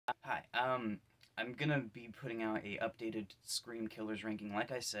Hi, I'm gonna be putting out a updated Scream Killers ranking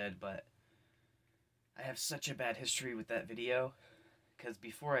like I said, but I have such a bad history with that video, because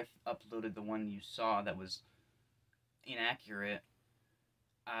before I uploaded the one you saw that was inaccurate,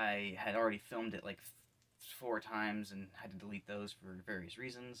 I had already filmed it like 4 times and had to delete those for various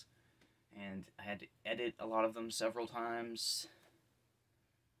reasons, and I had to edit a lot of them several times,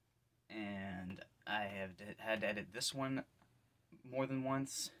 and I have had to edit this one more than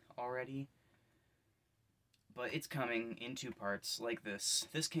once already. But it's coming in 2 parts, like this.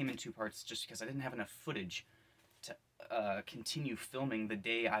 This came in 2 parts just because I didn't have enough footage to continue filming the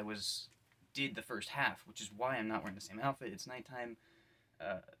day I did the first half, which is why I'm not wearing the same outfit. It's nighttime.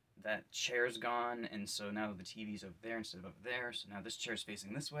 Uh, that chair's gone, and so now the TV's over there instead of over there. So now this chair's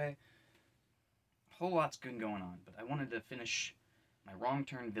facing this way. A whole lot's good going on, but I wanted to finish my Wrong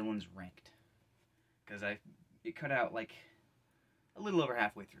Turn Villains ranked because it cut out like a little over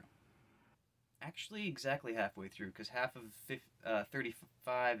halfway through. Actually, exactly halfway through, because half of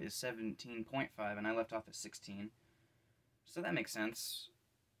 35 is 17.5, and I left off at 16. So that makes sense,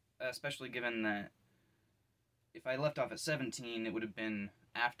 especially given that if I left off at 17, it would have been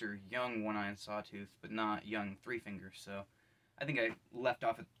after Young One-Eyed Sawtooth, but not Young Three Fingers, so I think I left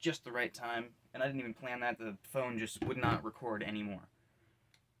off at just the right time, and I didn't even plan that. The phone just would not record anymore.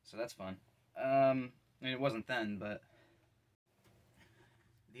 So that's fun. I mean, it wasn't then, but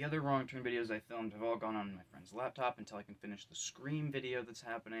the other Wrong Turn videos I filmed have all gone on my friend's laptop until I can finish the Scream video that's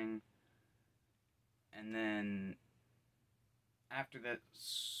happening. And then after that,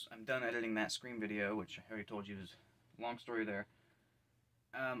 I'm done editing that Scream video, which I already told you is a long story there.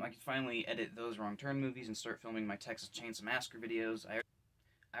 I can finally edit those Wrong Turn movies and start filming my Texas Chainsaw Massacre videos. I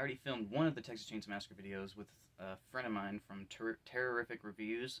already filmed one of the Texas Chainsaw Massacre videos with a friend of mine from Terrorific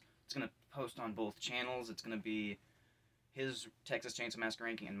Reviews. It's going to post on both channels. It's going to be his Texas Chainsaw Massacre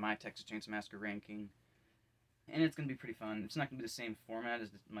ranking and my Texas Chainsaw Massacre ranking. And it's going to be pretty fun. It's not going to be the same format as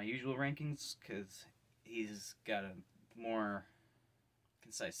my usual rankings, because he's got a more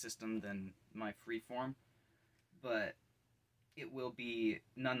concise system than my freeform. But it will be,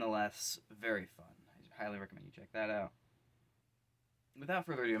 nonetheless, very fun. I highly recommend you check that out. Without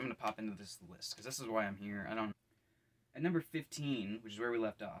further ado, I'm going to pop into this list, because this is why I'm here. At number 15, which is where we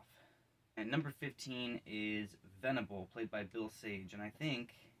left off, and number 15 is Venable, played by Bill Sage, and I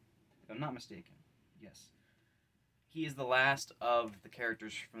think, if I'm not mistaken, yes, he is the last of the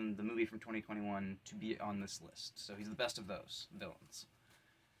characters from the movie from 2021 to be on this list, so he's the best of those villains.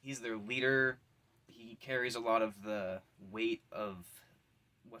 He's their leader. He carries a lot of the weight of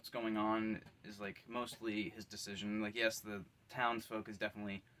what's going on, is like mostly his decision. Like, yes, the townsfolk is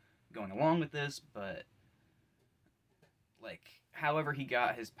definitely going along with this, but like, however he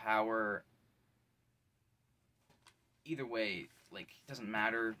got his power, either way, like, it doesn't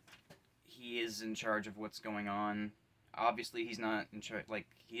matter. He is in charge of what's going on. Obviously, he's not in charge, like,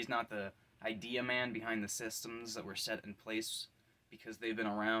 he's not the idea man behind the systems that were set in place, because they've been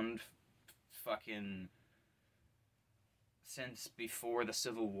around fucking since before the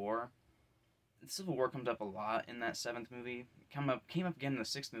Civil War. The Civil War comes up a lot in that 7th movie. Came up again in the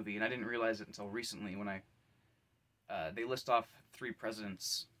 6th movie, and I didn't realize it until recently when they list off 3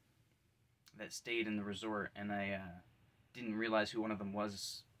 presidents that stayed in the resort, and I didn't realize who one of them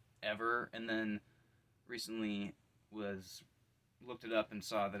was ever, and then recently looked it up and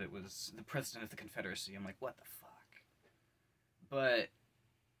saw that it was the president of the Confederacy. I'm like, what the fuck? But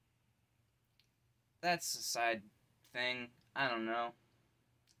that's a side thing. I don't know.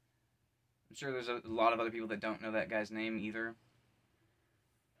 I'm sure there's a lot of other people that don't know that guy's name either.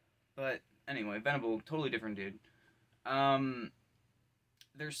 But anyway, Venable, totally different dude.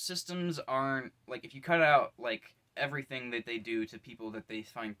 Their systems aren't, like, if you cut out, like, everything that they do to people that they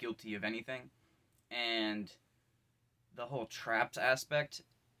find guilty of anything, and the whole traps aspect,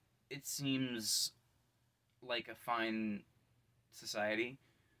 it seems like a fine society.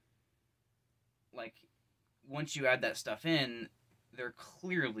 Like, once you add that stuff in, they're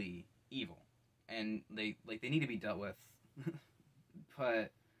clearly evil, and they need to be dealt with.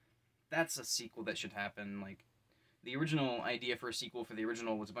 But that's a sequel that should happen. Like, the original idea for a sequel for the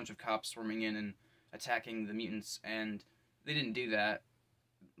original was a bunch of cops swarming in and attacking the mutants, and they didn't do that.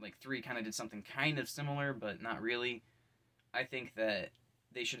 Like, 3 kind of did something kind of similar, but not really. I think that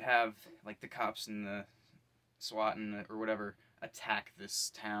they should have, like, the cops and the SWAT and or whatever attack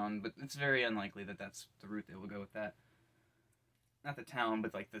this town, but it's very unlikely that that's the route they will go with that. Not the town,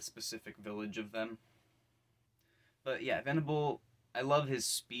 but, like, the specific village of them. But yeah, Venable, I love his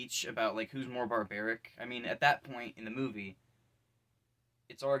speech about, like, who's more barbaric. I mean, at that point in the movie,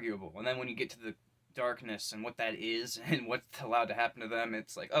 it's arguable. And then when you get to the darkness and what that is and what's allowed to happen to them,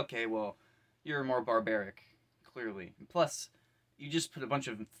 it's like, okay, well, you're more barbaric, clearly. And plus, you just put a bunch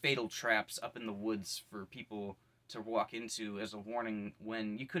of fatal traps up in the woods for people to walk into as a warning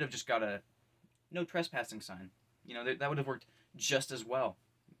when you could have just got a no trespassing sign. You know, that would have worked just as well.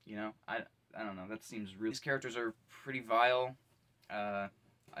 You know, I don't know. That seems really. These characters are pretty vile. I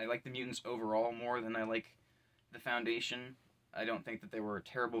like the mutants overall more than I like the Foundation. I don't think that they were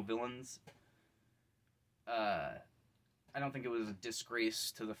terrible villains. I don't think it was a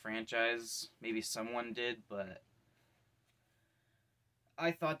disgrace to the franchise. Maybe someone did, but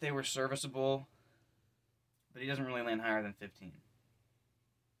I thought they were serviceable. But he doesn't really land higher than 15.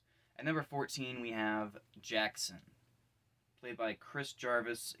 At number 14, we have Jackson, played by Chris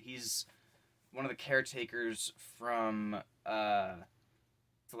Jarvis. He's one of the caretakers from The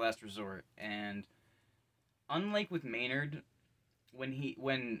Last Resort, and unlike with Maynard,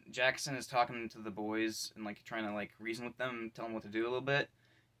 when Jackson is talking to the boys and like trying to like reason with them, tell them what to do a little bit,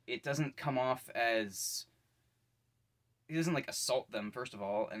 it doesn't come off as he doesn't like assault them first of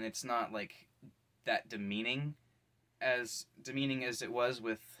all, and it's not like that demeaning as it was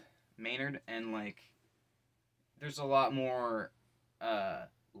with Maynard, and like there's a lot more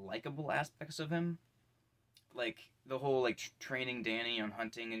likable aspects of him, like the whole like training Danny on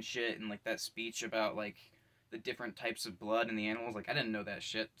hunting and shit, and like that speech about like the different types of blood in the animals. Like I didn't know that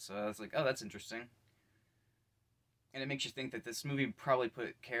shit, so I was like, oh, that's interesting. And it makes you think that this movie probably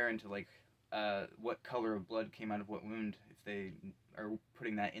put care into like what color of blood came out of what wound, if they are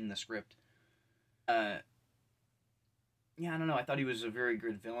putting that in the script. Yeah, I don't know. I thought he was a very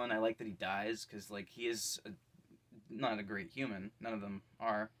good villain. I like that he dies because like he is not a great human. None of them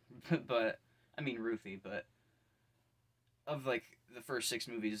are, but I mean Ruthie. But of like the first 6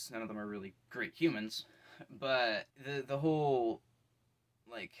 movies, none of them are really great humans. But the whole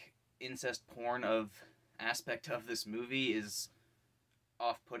like incest porn of aspect of this movie is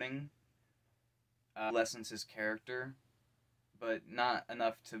off-putting. Lessens his character, but not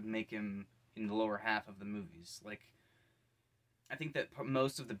enough to make him in the lower half of the movies. Like, I think that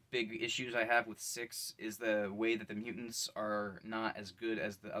most of the big issues I have with 6 is the way that the mutants are not as good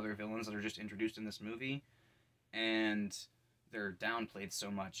as the other villains that are just introduced in this movie, and they're downplayed so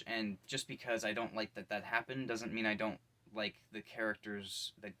much. And just because I don't like that happened doesn't mean I don't like the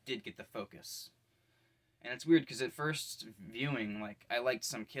characters that did get the focus. And it's weird because at first viewing, like, I liked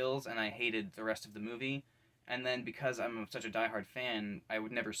some kills and I hated the rest of the movie. And then because I'm such a diehard fan, I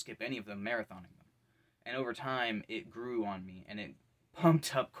would never skip any of them, marathoning them. And over time, it grew on me, and it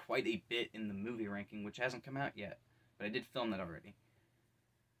pumped up quite a bit in the movie ranking, which hasn't come out yet. But I did film that already.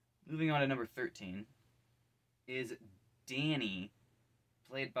 Moving on to number 13 is Danny,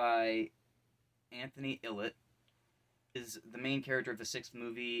 played by Anthony Illett. Is the main character of the 6th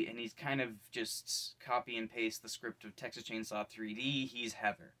movie, and he's kind of just copy and paste the script of Texas Chainsaw 3D. He's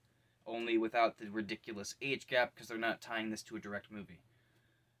Heather, only without the ridiculous age gap because they're not tying this to a direct movie.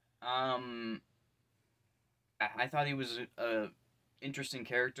 I thought he was a interesting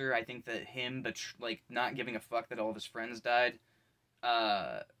character. I think that him, but like not giving a fuck that all of his friends died,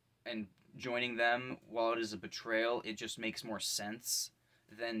 and joining them while it is a betrayal, it just makes more sense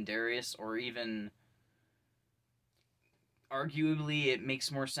than Darius, or even arguably it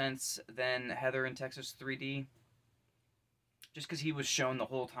makes more sense than Heather in Texas 3D. Just because he was shown the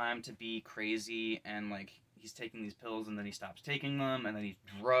whole time to be crazy, and like he's taking these pills and then he stops taking them, and then he's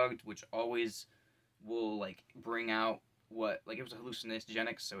drugged, which always will like bring out what, like, it was a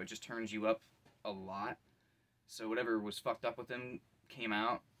hallucinogenic, so it just turns you up a lot. So whatever was fucked up with him came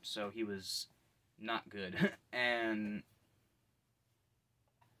out, so he was not good. And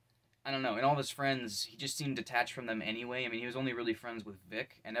I don't know, and all of his friends, he just seemed detached from them anyway. I mean, he was only really friends with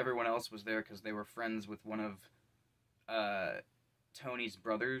Vic, and everyone else was there because they were friends with one of Tony's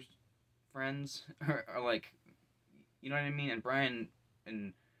brother's friends, or like, you know what I mean? And Brian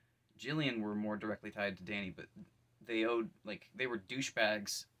and Jillian were more directly tied to Danny, but they were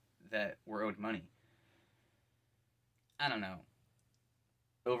douchebags that were owed money. I don't know.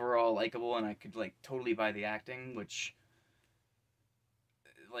 Overall likable, and I could like totally buy the acting, which,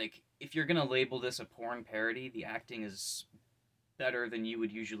 like, if you're gonna label this a porn parody, the acting is better than you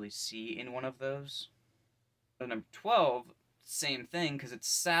would usually see in one of those. Number 12, same thing, because it's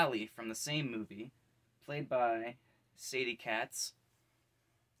Sally from the same movie, played by Sadie Katz.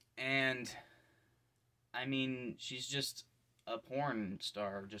 And, I mean, she's just a porn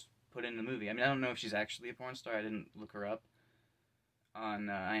star just put in the movie. I mean, I don't know if she's actually a porn star. I didn't look her up on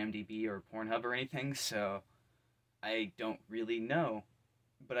IMDb or Pornhub or anything, so I don't really know.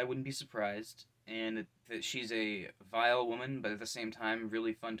 But I wouldn't be surprised. and that she's a vile woman, but at the same time,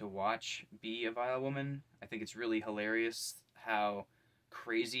 really fun to watch be a vile woman. I think it's really hilarious how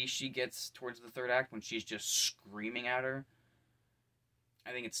crazy she gets towards the third act when she's just screaming at her.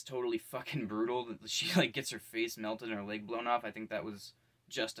 I think it's totally fucking brutal that she like gets her face melted and her leg blown off. I think that was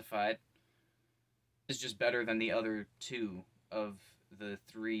justified. It's just better than the other two of the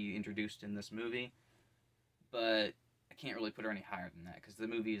three introduced in this movie, but I can't really put her any higher than that because the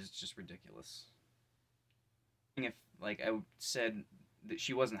movie is just ridiculous. If like I said that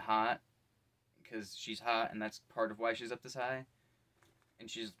she wasn't hot because she's hot and that's part of why she's up this high, and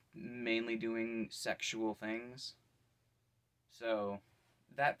she's mainly doing sexual things, so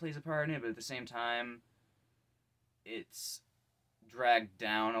that plays a part in it. But at the same time, it's dragged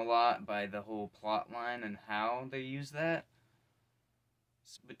down a lot by the whole plot line and how they use that.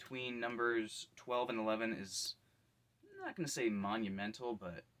 Between numbers 12 and 11 is, I'm not going to say monumental,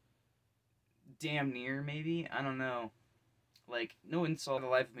 but damn near, maybe? I don't know. Like, no insult to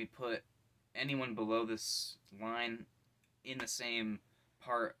the life of me put anyone below this line in the same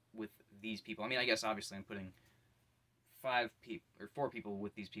part with these people. I mean, I guess obviously I'm putting 4 people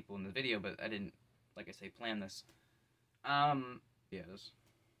with these people in the video, but I didn't, like I say, plan this. Yes.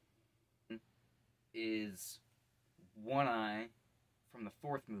 Is One Eye from the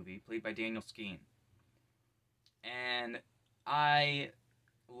 4th movie, played by Daniel Skeen. And I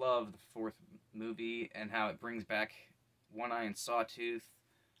love the 4th movie and how it brings back One Eye and Sawtooth.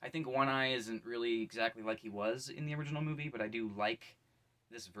 I think One Eye isn't really exactly like he was in the original movie, but I do like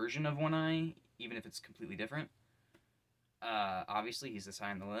this version of One Eye, even if it's completely different. Obviously, he's this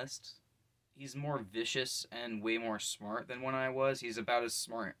high on the list. He's more vicious and way more smart than One Eye was. He's about as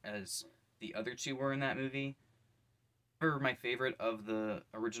smart as the other two were in that movie. They're my favorite of the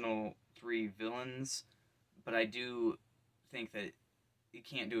original 3 villains, but I do think that you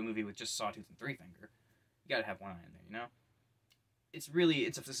can't do a movie with just Sawtooth and Three Finger. You gotta have One Eye in there, you know? It's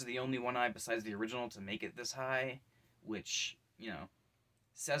if this is the only One Eye besides the original to make it this high, which, you know,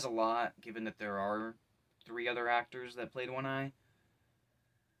 says a lot given that there are 3 other actors that played One Eye.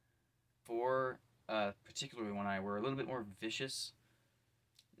 4, particularly One Eye, were a little bit more vicious.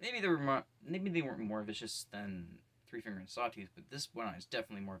 Maybe they weren't more vicious than Three Finger and Sawtooth, but this One Eye is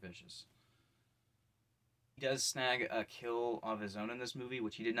definitely more vicious. He does snag a kill of his own in this movie,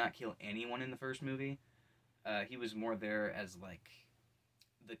 which he did not kill anyone in the first movie. He was more there as, like,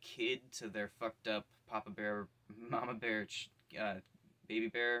 the kid to their fucked up Papa Bear, Mama Bear, Baby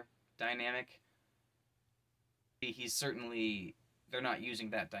Bear dynamic. He's certainly, they're not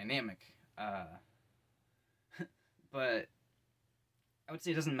using that dynamic. But I would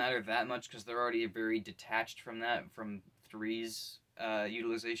say it doesn't matter that much because they're already very detached from that, from 3's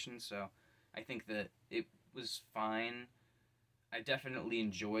utilization, so I think that it was fine. I definitely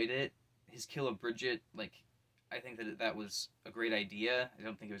enjoyed it. His kill of Bridget, like, I think that was a great idea. I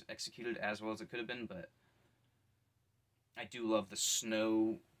don't think it was executed as well as it could have been, but I do love the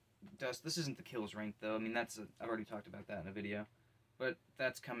snow dust. This isn't the kills rank, though. I mean, I've already talked about that in a video, but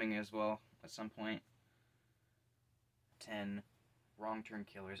that's coming as well at some point. 10 wrong turn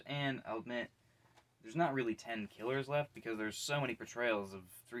killers, and I'll admit, there's not really 10 killers left because there's so many portrayals of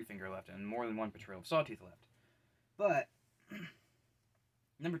Three Finger left and more than one portrayal of Sawtooth left. But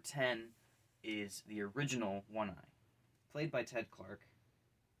number 10 is the original One Eye, played by Ted Clark.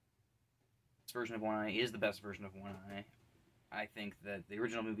 This version of One Eye is the best version of One Eye. I think that the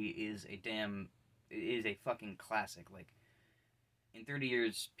original movie is a fucking classic. Like, in 30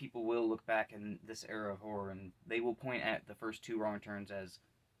 years, people will look back in this era of horror and they will point at the first 2 wrong turns as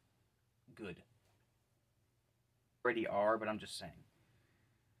good. Already are, but I'm just saying.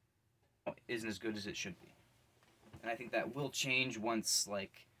 It isn't as good as it should be. And I think that will change once,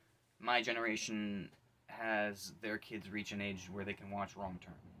 like, my generation has their kids reach an age where they can watch Wrong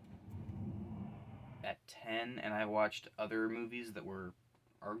Turn. At 10, and I watched other movies that were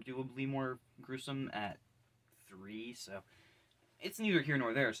arguably more gruesome at 3, so it's neither here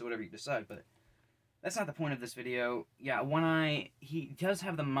nor there, so whatever you decide, but that's not the point of this video. Yeah, One Eye, he does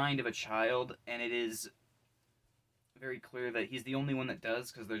have the mind of a child, and it is very clear that he's the only one that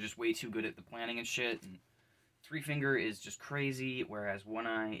does, because they're just way too good at the planning and shit, and Three Finger is just crazy, whereas One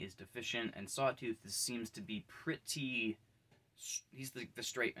Eye is deficient, and Sawtooth seems to be pretty... he's the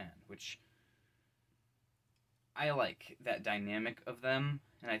straight man, which I like that dynamic of them,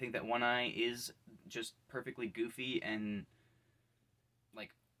 and I think that One Eye is just perfectly goofy and, like,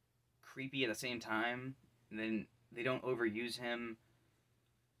 creepy at the same time, and then they don't overuse him.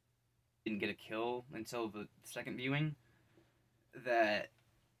 Didn't get a kill until the second viewing, that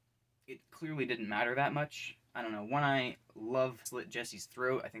it clearly didn't matter that much. I don't know. One Eye slit Jesse's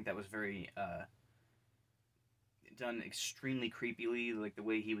throat. I think that was very done extremely creepily, like the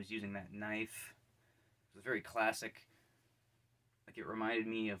way he was using that knife. It was very classic. Like it reminded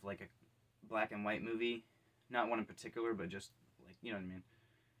me of like a black and white movie, not one in particular, but just like you know what I mean.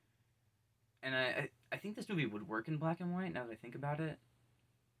 And I think this movie would work in black and white. Now that I think about it,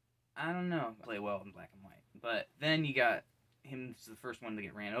 I don't know. Play well in black and white, but then you got him as the first one to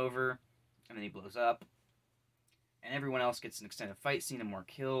get ran over, and then he blows up, and everyone else gets an extended fight scene and more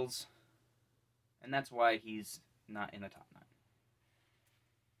kills, and that's why he's not in the top 9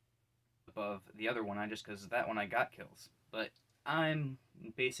 above the other one. I just because that one I got kills, but I'm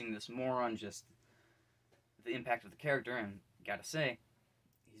basing this more on just the impact of the character, and gotta say,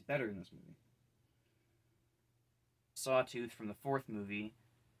 he's better in this movie. Sawtooth from the 4th movie,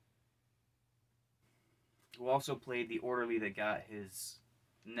 who also played the orderly that got his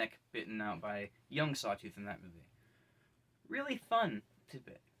neck bitten out by young Sawtooth in that movie. Really fun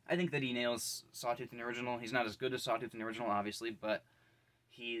tidbit. I think that he nails Sawtooth in the original. He's not as good as Sawtooth in the original, obviously, but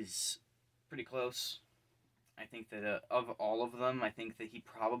he's pretty close. I think that of all of them, I think that he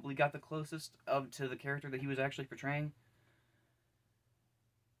probably got the closest to the character that he was actually portraying.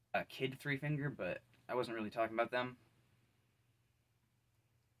 Kid Three Finger, but I wasn't really talking about them.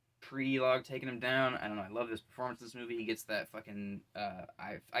 Pre-log taking him down. I don't know. I love this performance in this movie. He gets that fucking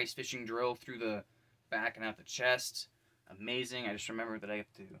ice fishing drill through the back and out the chest. Amazing. I just remember that I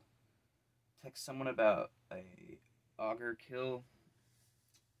have to text someone about a auger kill.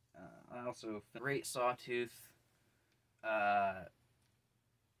 I also great Sawtooth.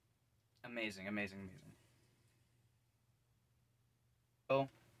 Amazing. So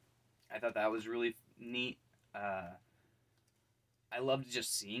I thought that was really neat. I loved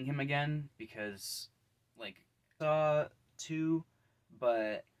just seeing him again because, like, Saw 2,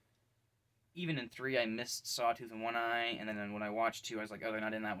 but even in 3, I missed Sawtooth and One Eye, and then when I watched 2, I was like, oh, they're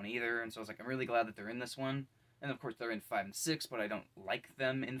not in that one either, and so I was like, I'm really glad that they're in this one. And of course, they're in 5 and 6, but I don't like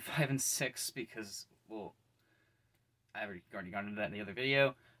them in 5 and 6 because, well, I've already gone into that in the other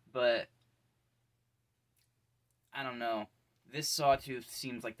video, but I don't know. This Sawtooth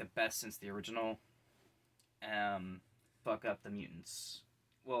seems like the best since the original. Fuck up the mutants.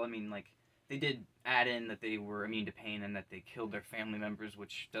 Well, I mean, like, they did add in that they were immune to pain and that they killed their family members,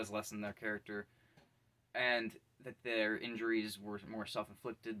 which does lessen their character, and that their injuries were more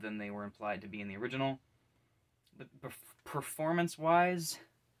self-inflicted than they were implied to be in the original. But performance-wise,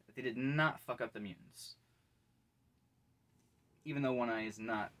 they did not fuck up the mutants. Even though One Eye is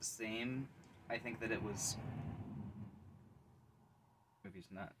not the same, I think that it was... the movie's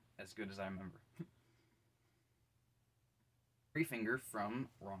not as good as I remember. Three Finger from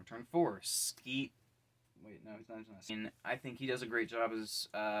Wrong Turn 4. Skeet. Wait, no, he's not. And I think he does a great job as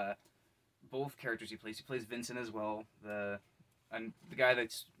both characters he plays. He plays Vincent as well. The guy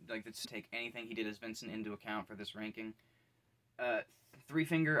that's take anything he did as Vincent into account for this ranking. Three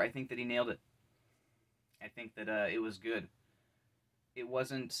Finger, I think that he nailed it. I think that it was good. It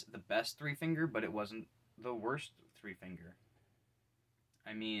wasn't the best Three Finger, but it wasn't the worst Three Finger.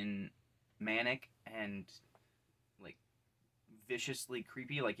 I mean, manic and like viciously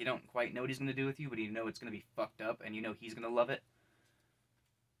creepy. Like, you don't quite know what he's gonna do with you, but you know it's gonna be fucked up, and you know he's gonna love it.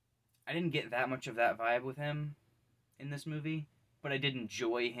 I didn't get that much of that vibe with him in this movie, but I did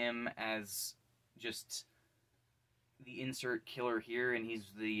enjoy him as just the insert killer here, and he's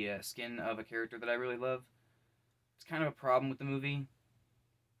the skin of a character that I really love. It's kind of a problem with the movie.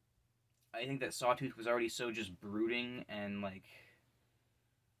 I think that Sawtooth was already so just brooding and like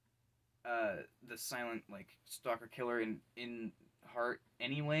the silent like stalker killer in heart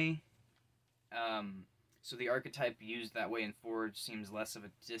anyway. So the archetype used that way in Forge seems less of a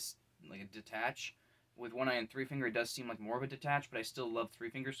a detach. With One Eye and Three Finger, it does seem like more of a detach, but I still love Three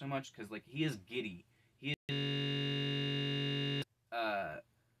Finger so much because like he is giddy. He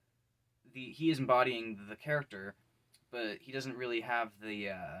is embodying the character, but he doesn't really have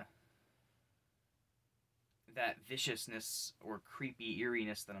the that viciousness or creepy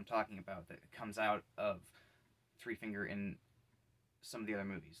eeriness that I'm talking about that comes out of Three Finger in some of the other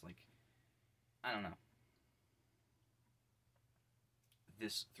movies. Like, I don't know.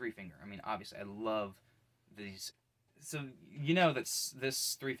 This Three Finger, I mean, obviously, I love these. So, you know that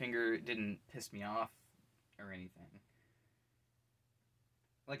this Three Finger didn't piss me off or anything.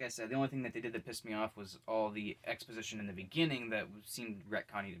 Like I said, the only thing that they did that pissed me off was all the exposition in the beginning that seemed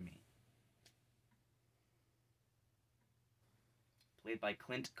retconny to me. Played by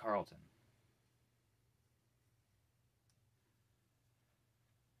Clint Carlton.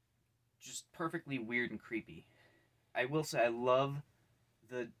 Just perfectly weird and creepy. I will say I love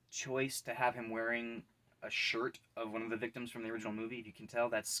the choice to have him wearing a shirt of one of the victims from the original movie. If you can tell,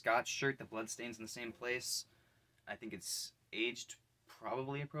 that Scott's shirt, the blood stains in the same place. I think it's aged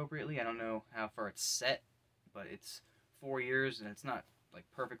probably appropriately. I don't know how far it's set, but it's 4 years and it's not like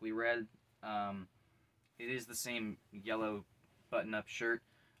perfectly red. It is the same yellow button-up shirt.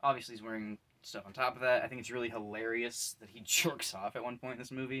 Obviously, he's wearing stuff on top of that. I think it's really hilarious that he jerks off at one point in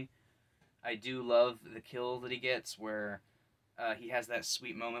this movie. I do love the kill that he gets, where he has that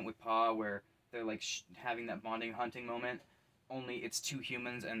sweet moment with Pa, where they're like having that bonding hunting moment. Only it's two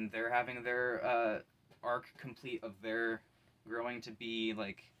humans, and they're having their arc complete of their growing to be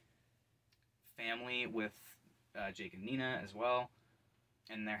like family with Jake and Nina as well,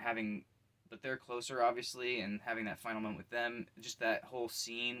 and but they're closer obviously, and having that final moment with them. Just that whole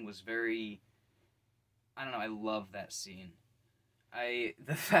scene was very. I don't know. I love that scene.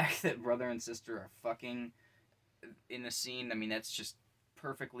 The fact that brother and sister are fucking in the scene. I mean, that's just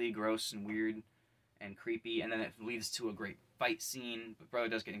perfectly gross and weird and creepy, and then it leads to a great fight scene. But brother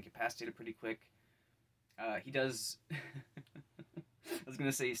does get incapacitated pretty quick. He does. I was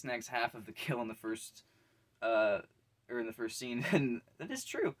gonna say he snags half of the kill in the first, or in the first scene, and that is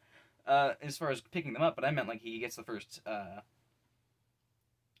true. As far as picking them up, but I meant like he gets the first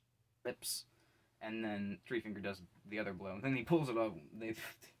lips, and then Three Finger does the other blow. And then he pulls it off.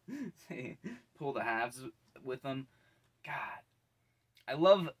 They pull the halves with them. God, I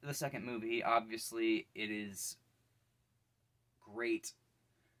love the second movie. Obviously, it is great.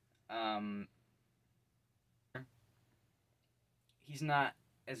 He's not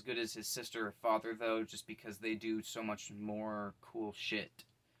as good as his sister or father, though, just because they do so much more cool shit.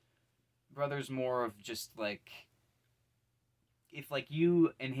 Brother's more of just, like, if, like,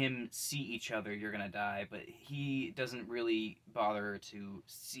 you and him see each other, you're gonna die, but he doesn't really bother to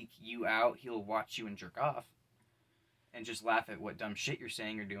seek you out. He'll watch you and jerk off and just laugh at what dumb shit you're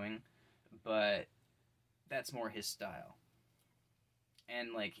saying or doing, but that's more his style.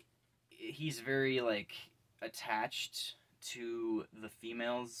 And, like, he's very, like, attached to the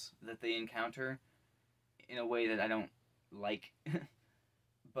females that they encounter in a way that I don't like.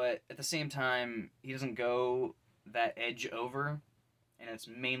 But at the same time, he doesn't go that edge over, and it's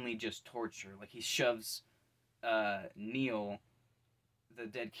mainly just torture. Like, he shoves Neil, the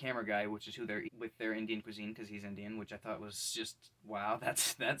dead camera guy, which is who they're with their Indian cuisine, because he's Indian, which I thought was just, wow,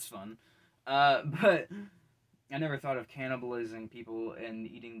 that's fun. But I never thought of cannibalizing people and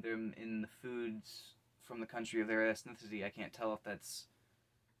eating them in the foods from the country of their ethnicity. I can't tell if that's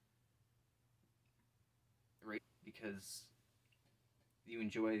right because you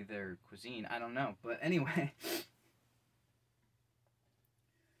enjoy their cuisine. I don't know. But anyway,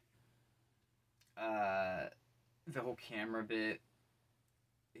 the whole camera bit,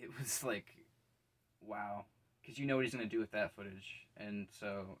 it was like, wow. Because you know what he's going to do with that footage. And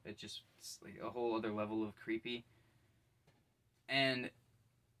so it's just like a whole other level of creepy. And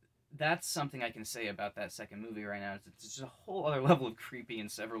that's something I can say about that second movie right now. It's just a whole other level of creepy in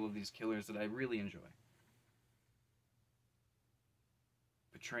several of these killers that I really enjoy.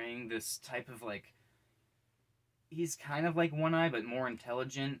 Portraying this type of, like, he's kind of like One Eye, but more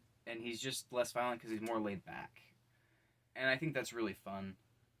intelligent, and he's just less violent because he's more laid back. And I think that's really fun.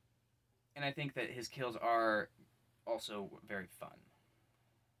 And I think that his kills are also very fun.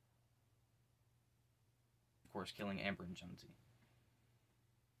 Of course, killing Amber and Jonesy.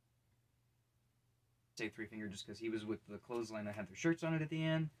 Say Three Finger just because he was with the clothesline that had their shirts on it at the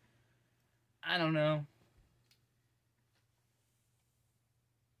end. I don't know.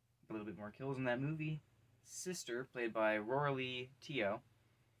 A little bit more kills in that movie. Sister, played by Roralie Teo.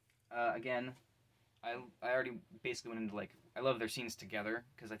 Again, I already basically went into, like, I love their scenes together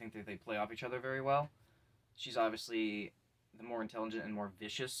because I think that they play off each other very well. She's obviously the more intelligent and more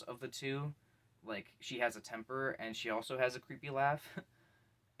vicious of the two. Like, she has a temper and she also has a creepy laugh.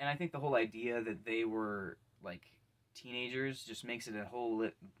 And I think the whole idea that they were, like, teenagers just makes it a whole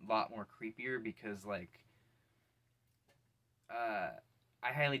lot more creepier because, like,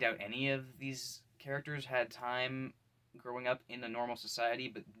 I highly doubt any of these characters had time growing up in a normal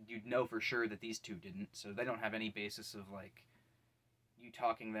society, but you'd know for sure that these two didn't, so they don't have any basis of, like, you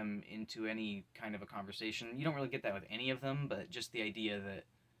talking them into any kind of a conversation. You don't really get that with any of them, but just the idea that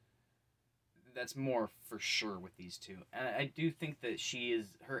that's more for sure with these two. And I do think that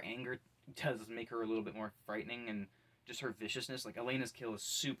her anger does make her a little bit more frightening, and just her viciousness. Like, Elena's kill is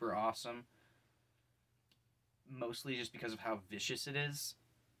super awesome, mostly just because of how vicious it is.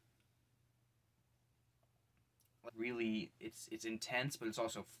 Like, really, it's intense, but it's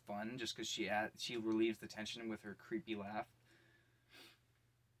also fun just because she relieves the tension with her creepy laugh.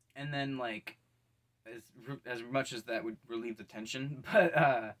 And then, like, as much as that would relieve the tension,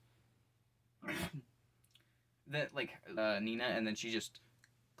 but that like Nina, and then she just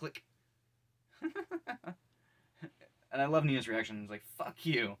click. And I love Nina's reaction. It's like, fuck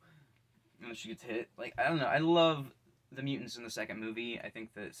you. And she gets hit. Like, I don't know. I love the mutants in the second movie. I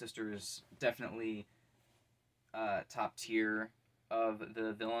think that Sister is definitely top tier of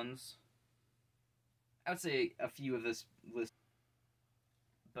the villains. I would say a few of this list.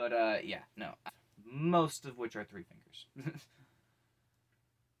 But, yeah, no. Most of which are Three Fingers.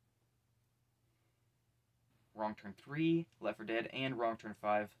 Wrong Turn 3, Left 4 Dead, and Wrong Turn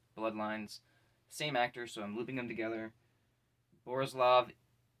 5, Bloodlines. Same actor, so I'm looping them together. Borislav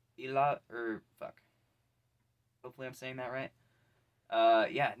hopefully I'm saying that right.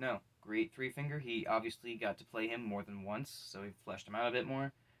 Yeah, no, great Three Finger. He obviously got to play him more than once, so we fleshed him out a bit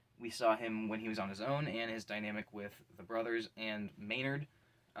more. We saw him when he was on his own, and his dynamic with the brothers and Maynard.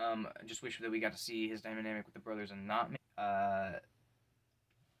 I just wish that we got to see his dynamic with the brothers and not Maynard.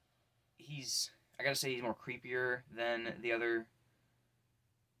 I gotta say he's more creepier than the other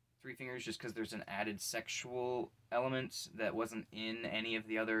Three Fingers, just because there's an added sexual element that wasn't in any of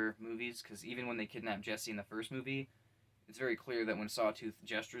the other movies, because even when they kidnap Jesse in the first movie, it's very clear that when Sawtooth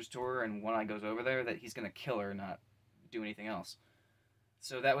gestures to her and One Eye goes over there, that he's going to kill her, not do anything else.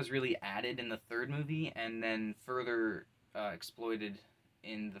 So that was really added in the third movie, and then further exploited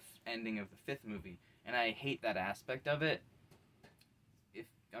in the ending of the fifth movie. And I hate that aspect of it. If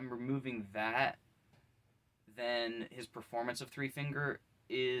I'm removing that, then his performance of Three Finger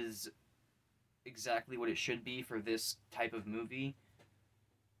is exactly what it should be for this type of movie.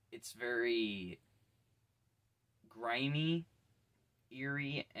 It's very grimy,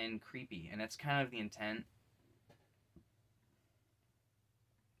 eerie, and creepy, and that's kind of the intent.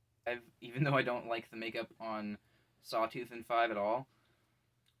 Even though I don't like the makeup on Sawtooth in 5 at all,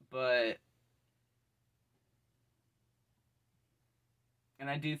 but and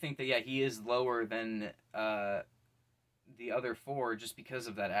I do think that, yeah, he is lower than the other 4 just because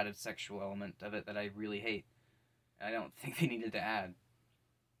of that added sexual element of it that I really hate. I don't think they needed to add.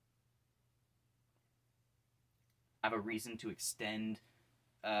 Have a reason to extend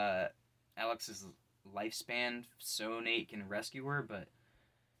Alex's lifespan so Nate can rescue her, but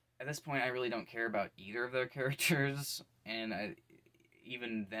at this point I really don't care about either of their characters, and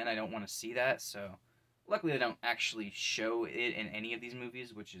even then I don't want to see that, so luckily they don't actually show it in any of these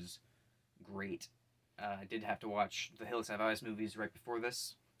movies, which is great. I did have to watch the Hills Have Eyes movies right before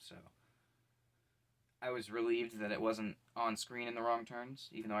this, so I was relieved that it wasn't on screen in the Wrong Turns,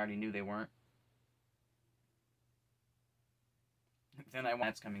 even though I already knew they weren't. Then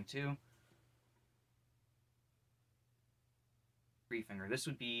that's coming too. Three Finger. This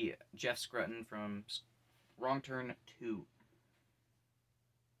would be Jeff Scruton from Wrong Turn 2.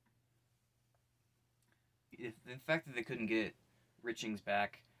 The fact that they couldn't get Richings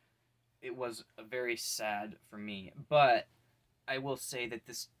back, it was very sad for me. But I will say that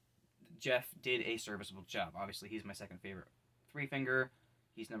Jeff did a serviceable job. Obviously, he's my second favorite Three Finger.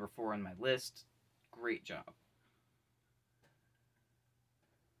 He's number 4 on my list. Great job.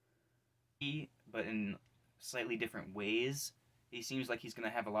 But in slightly different ways. He seems like he's going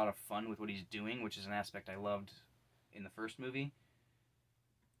to have a lot of fun with what he's doing, which is an aspect I loved in the first movie.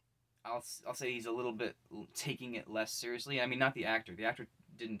 I'll say he's a little bit taking it less seriously. I mean, not the actor. The actor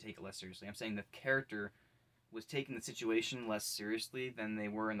didn't take it less seriously. I'm saying the character was taking the situation less seriously than they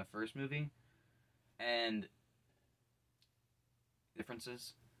were in the first movie. And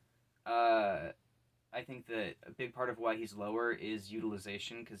differences. I think that a big part of why he's lower is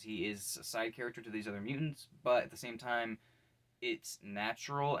utilization, because he is a side character to these other mutants, but at the same time, it's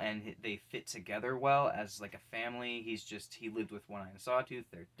natural and they fit together well as like a family. He lived with One Eye and Sawtooth.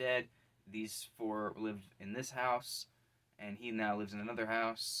 They're dead. These 4 lived in this house, and he now lives in another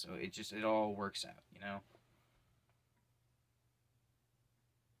house. So it all works out, you know.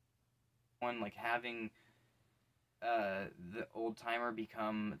 One, like having the old timer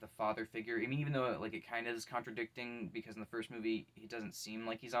become the father figure. I mean, even though like it kind of is contradicting, because in the first movie he doesn't seem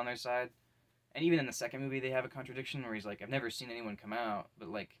like he's on their side. And even in the second movie, they have a contradiction where he's like, I've never seen anyone come out, but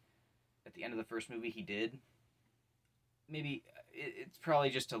like, at the end of the first movie, he did. Maybe it's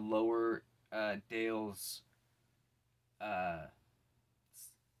probably just to lower Dale's,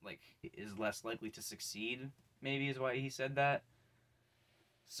 like, is less likely to succeed, maybe is why he said that.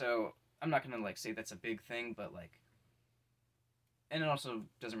 So, I'm not gonna, like, say that's a big thing, but, like, and it also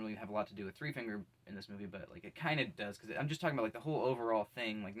doesn't really have a lot to do with Three Finger in this movie, but like it kind of does, because I'm just talking about like the whole overall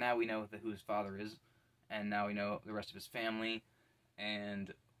thing. Like now we know who his father is, and now we know the rest of his family,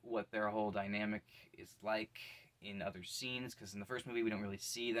 and what their whole dynamic is like in other scenes. Because in the first movie we don't really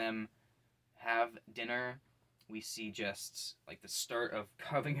see them have dinner. We see just like the start of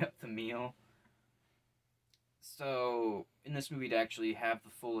carving up the meal. So, in this movie, to actually have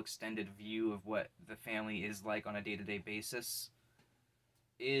the full extended view of what the family is like on a day-to-day basis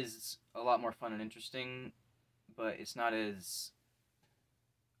is a lot more fun and interesting, but it's not as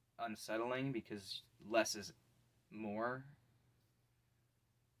unsettling because less is more.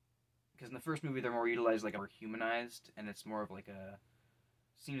 Because in the first movie, they're more utilized, like, more humanized, and it's more of like a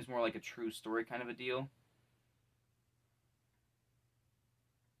seems more like a true story kind of a deal.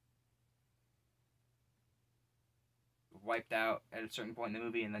 Wiped out at a certain point in the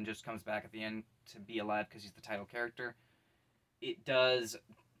movie and then just comes back at the end to be alive because he's the title character. It does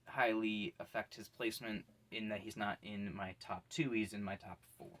highly affect his placement in that he's not in my top 2, he's in my top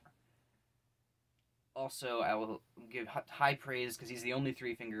 4. Also, I will give high praise because he's the only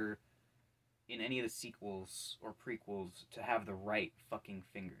Three Finger in any of the sequels or prequels to have the right fucking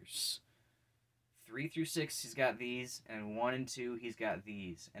fingers. 3 through 6, he's got these, and 1 and 2, he's got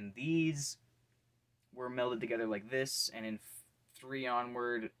these. And these were melded together like this, and in 3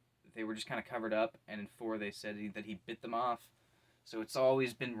 onward, they were just kind of covered up, and in 4, they said that he bit them off. So it's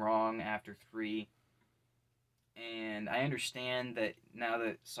always been wrong after 3. And I understand that now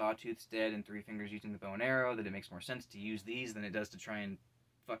that Sawtooth's dead and Three Fingers using the bow and arrow, that it makes more sense to use these than it does to try and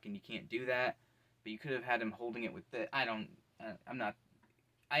fucking, you can't do that. But you could have had him holding it with the, I'm not,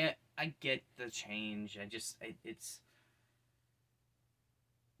 I get the change. It's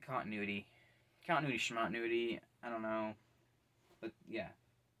continuity. Continuity, schmontinuity, I don't know. But yeah.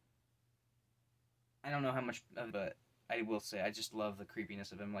 I don't know how much of it, but I will say, I just love the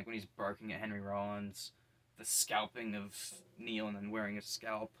creepiness of him. Like when he's barking at Henry Rollins, the scalping of Neil and then wearing his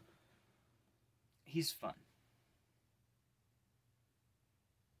scalp. He's fun.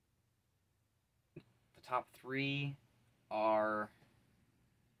 The top 3 are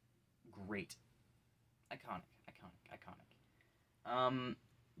great. Iconic.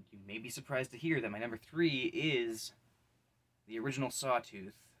 You may be surprised to hear that my number 3 is the original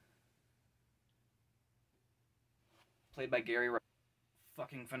Sawtooth, played by Gary Ross.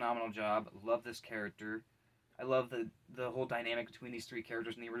 Fucking phenomenal job. Love this character. I love the whole dynamic between these 3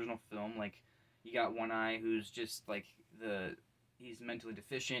 characters in the original film. Like, you got One Eye, who's just like he's mentally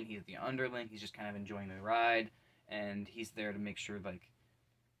deficient. He's the underling. He's just kind of enjoying the ride, and he's there to make sure, like,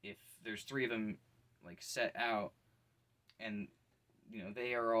 if there's 3 of them, like, set out, and you know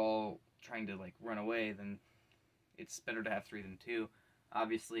they are all trying to like run away, then it's better to have 3 than 2,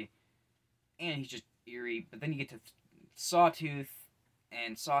 obviously. And he's just eerie. But then you get to Sawtooth,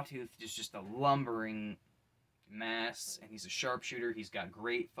 and Sawtooth is just a lumbering mass, and he's a sharpshooter. He's got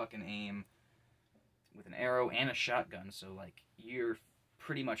great fucking aim with an arrow and a shotgun, so like you're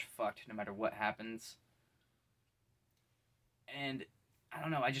pretty much fucked no matter what happens. And I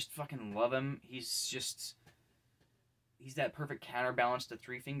don't know, I just fucking love him. He's that perfect counterbalance to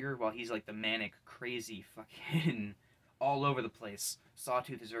Three Finger, while he's like the manic, crazy, fucking all over the place.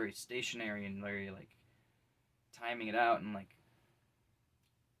 Sawtooth is very stationary and very like timing it out and like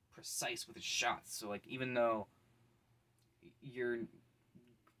precise with his shots. So like even though you're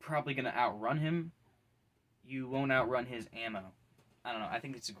probably gonna outrun him, you won't outrun his ammo. I don't know. I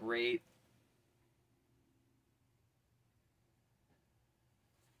think it's great.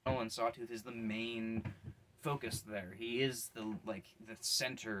 And Sawtooth is the main focus there. He is the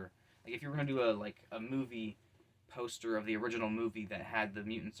center. Like if you were gonna do a movie poster of the original movie that had the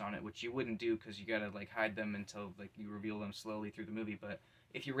mutants on it, which you wouldn't do because you gotta like hide them until like you reveal them slowly through the movie. But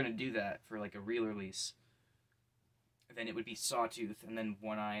if you were gonna do that for like a re-release, then it would be Sawtooth and then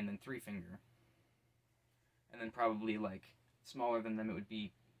One Eye and then Three Finger, and then probably like smaller than them it would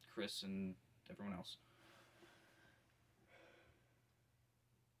be Chris and everyone else.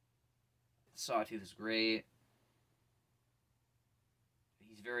 Sawtooth is great.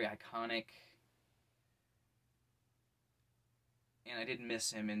 He's very iconic. And I did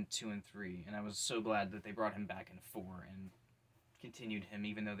miss him in 2 and 3, and I was so glad that they brought him back in 4 and continued him,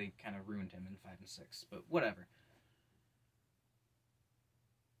 even though they kind of ruined him in 5 and 6. But whatever.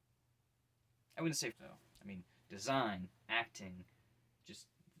 I wouldn't say though. I mean, design, acting, just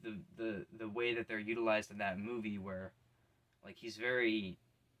the way that they're utilized in that movie, where like he's very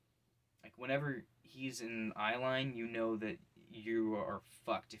like whenever he's in eye line, you know that you are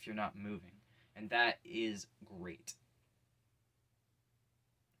fucked if you're not moving, and that is great.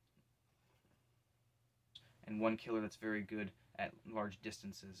 And one killer that's very good at large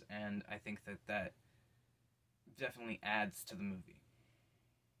distances, and I think that definitely adds to the movie.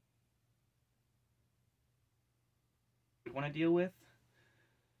 I want to deal with,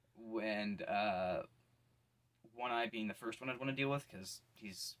 and One Eye being the first one I'd want to deal with because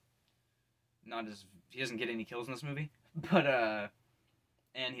he doesn't get any kills in this movie, but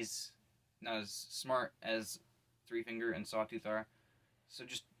and he's not as smart as Three Finger and Sawtooth are. So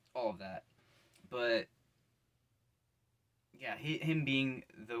just all of that. But yeah, him being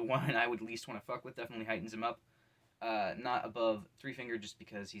the one I would least want to fuck with definitely heightens him up. Not above Three Finger just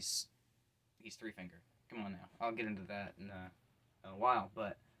because he's Three Finger. Come on now, I'll get into that in a while,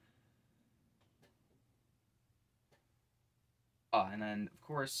 but and then of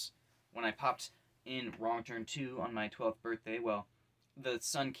course when I popped in Wrong Turn 2 on my 12th birthday, well, the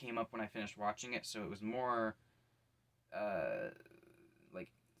sun came up when I finished watching it, so it was more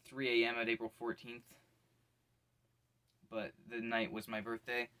like 3 a.m. at April 14th. But the night was my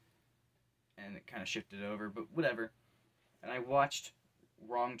birthday, and it kind of shifted over, but whatever. And I watched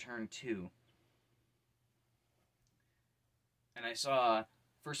Wrong Turn 2. And I saw,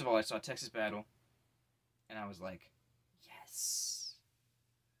 first of all, I saw Texas Battle, and I was like, yes.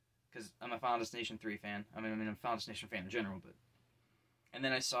 Because I'm a Final Destination 3 fan. I'm a Final Destination fan in general, but... And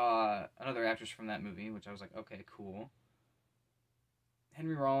then I saw another actress from that movie, which I was like, okay, cool.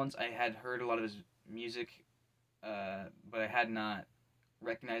 Henry Rollins, I had heard a lot of his music, but I had not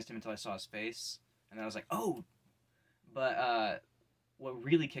recognized him until I saw his face. And then I was like, oh! But what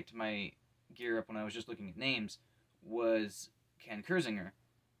really kicked my gear up when I was just looking at names was Ken Kersinger.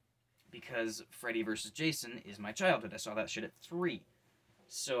 Because Freddy vs. Jason is my childhood. I saw that shit at 3.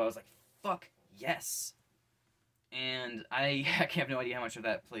 So I was like, fuck, yes! And I have no idea how much of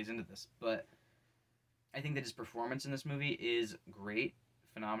that plays into this, but I think that his performance in this movie is great,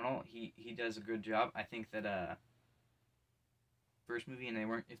 phenomenal. He does a good job. I think that first movie, and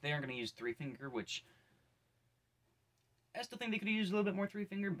if they aren't going to use Three Finger, which I still think they could use a little bit more Three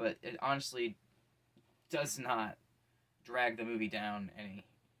Finger, but it honestly does not drag the movie down any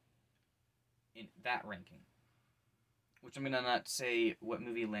in that ranking. Which I'm gonna not say what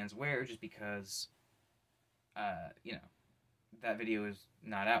movie lands where, just because you know, that video is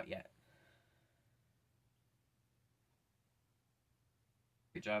not out yet.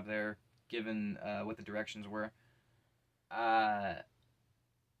 Good job there, given what the directions were.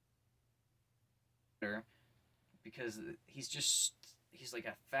 Because he's like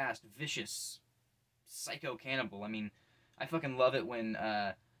a fast, vicious, psycho cannibal. I mean, I fucking love it when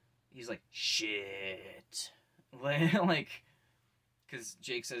he's like, shit. Like, because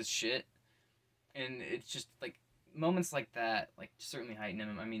Jake says shit. And it's just, like, moments like that, like, certainly heighten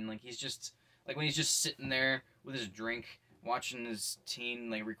him. I mean, like, he's just, like, when he's just sitting there with his drink, watching his teen,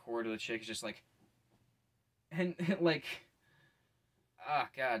 like, record with a chick, he's just like, and, like, ah,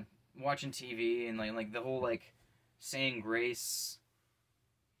 God, watching TV, and, like, the whole, like, saying grace,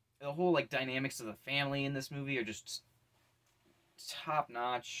 the whole, like, dynamics of the family in this movie are just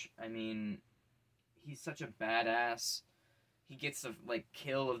top-notch. I mean, he's such a badass. He gets the, like,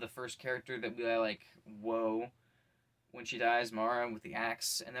 kill of the first character that we, like, whoa, when she dies, Mara, with the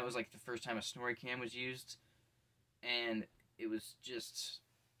axe, and that was, like, the first time a Snorri cam was used, and it was just,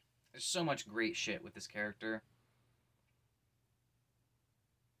 there's so much great shit with this character.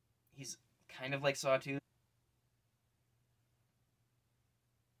 He's kind of like Sawtooth.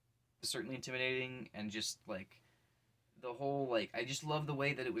 Certainly intimidating, and just, like, the whole, like, I just love the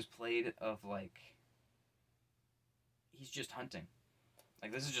way that it was played of, like, he's just hunting.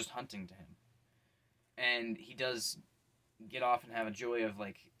 Like, this is just hunting to him. And he does get off and have a joy of,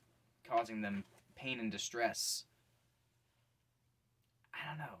 like, causing them pain and distress. I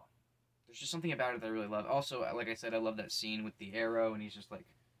don't know. There's just something about it that I really love. Also, like I said, I love that scene with the arrow, and he's just like...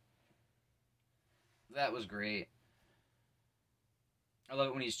 That was great. I love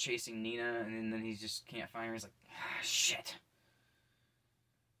it when he's chasing Nina, and then he just can't find her. He's like, ah, shit.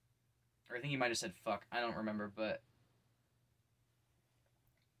 Or I think he might have said fuck. I don't remember, but...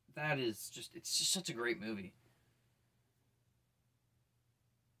 That is just, it's just such a great movie.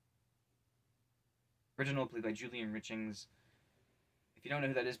 Original, played by Julian Richings. If you don't know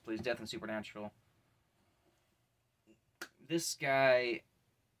who that is, plays Death in Supernatural. This guy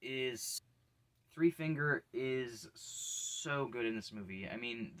is... Three Finger is so good in this movie. I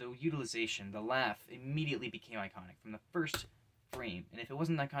mean, the utilization, the laugh, immediately became iconic from the first frame. And if it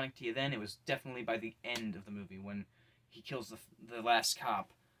wasn't iconic to you then, it was definitely by the end of the movie when he kills the last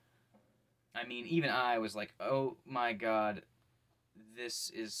cop. I mean, even I was like, oh my god, this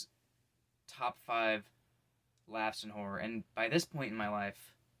is top 5 laughs in horror. And by this point in my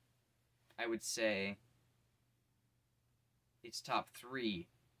life, I would say it's top 3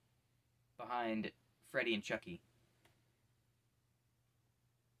 behind Freddy and Chucky.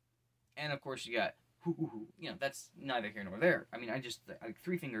 And of course you got, you know, that's neither here nor there. I mean, like,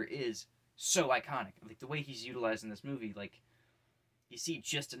 Three Finger is so iconic. Like, the way he's utilized in this movie, like, you see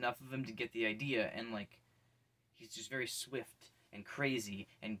just enough of him to get the idea, and, like, he's just very swift and crazy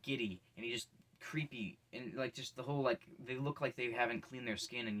and giddy, and he just creepy, and like just the whole like they look like they haven't cleaned their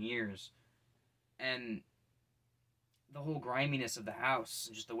skin in years, and the whole griminess of the house,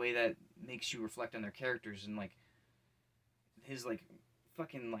 and just the way that makes you reflect on their characters, and like his like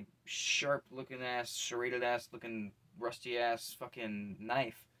fucking like sharp looking ass, serrated ass looking rusty ass fucking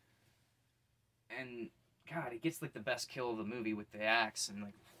knife, and God, he gets like the best kill of the movie with the axe, and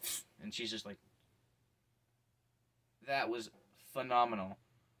like, and she's just like, that was phenomenal.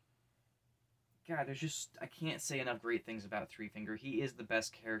 God, there's just I can't say enough great things about Three Finger. He is the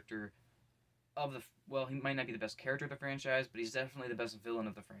best character of the well, he might not be the best character of the franchise, but he's definitely the best villain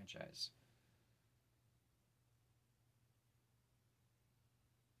of the franchise.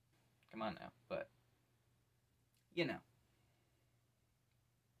 Come on now, but you know,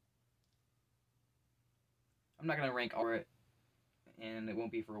 I'm not gonna rank all it, and it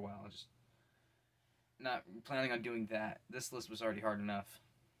won't be for a while. I'm just not planning on doing that. This list was already hard enough,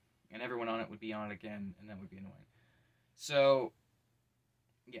 and everyone on it would be on it again, and that would be annoying. So,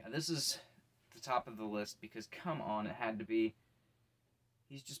 yeah, this is the top of the list because come on, it had to be.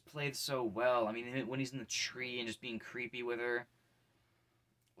 He's just played so well. I mean, when he's in the tree and just being creepy with her,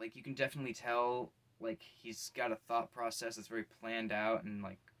 like you can definitely tell, like he's got a thought process that's very planned out, and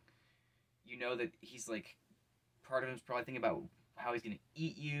like you know that he's like part of him's probably thinking about how he's gonna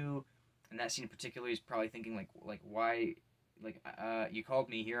eat you. And that scene in particular, he's probably thinking like why, like you called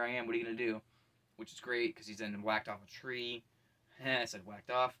me, here I am. What are you gonna do? Which is great because he's then whacked off a tree. I said whacked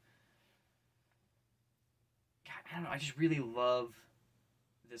off. God, I don't know. I just really love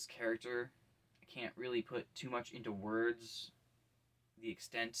this character. I can't really put too much into words the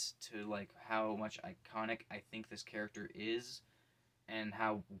extent to like how much iconic I think this character is and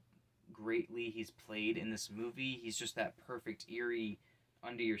how greatly he's played in this movie. He's just that perfect eerie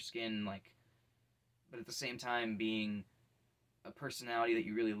under your skin like but at the same time being a personality that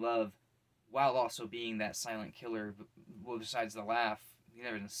you really love while also being that silent killer. Well, besides the laugh, he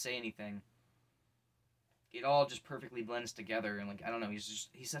never doesn't say anything. It all just perfectly blends together, and like I don't know, he's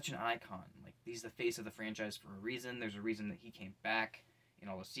such an icon. Like he's the face of the franchise for a reason. There's a reason that he came back in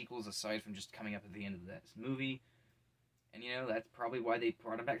all the sequels, aside from just coming up at the end of that movie. And you know that's probably why they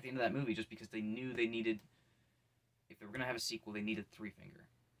brought him back at the end of that movie, just because they knew they needed, if they were gonna have a sequel, they needed Three Finger,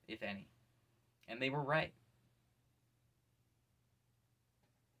 if any, and they were right.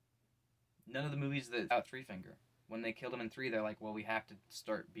 None of the movies that out Three Finger. When they killed him in 3, they're like, well, we have to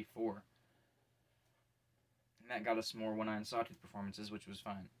start before. And that got us more One-Eyed Sawtooth performances, which was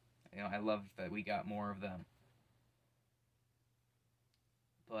fine. You know, I loved that we got more of them.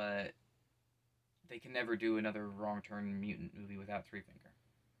 But they can never do another Wrong Turn mutant movie without Three Finger.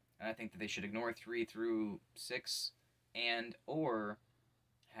 And I think that they should ignore 3 through 6 and or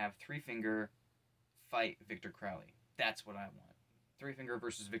have Three Finger fight Victor Crowley. That's what I want. Three Finger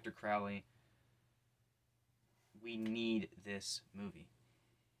versus Victor Crowley. We need this movie.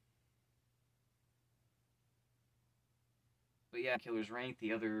 But yeah, Killer's Rank,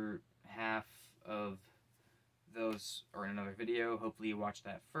 the other half of those are in another video. Hopefully you watch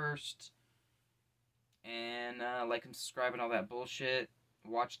that first. And like and subscribe and all that bullshit.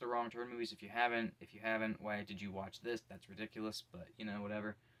 Watch the Wrong Turn movies if you haven't. If you haven't, why did you watch this? That's ridiculous, but you know,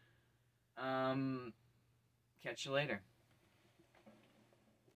 whatever. Catch you later.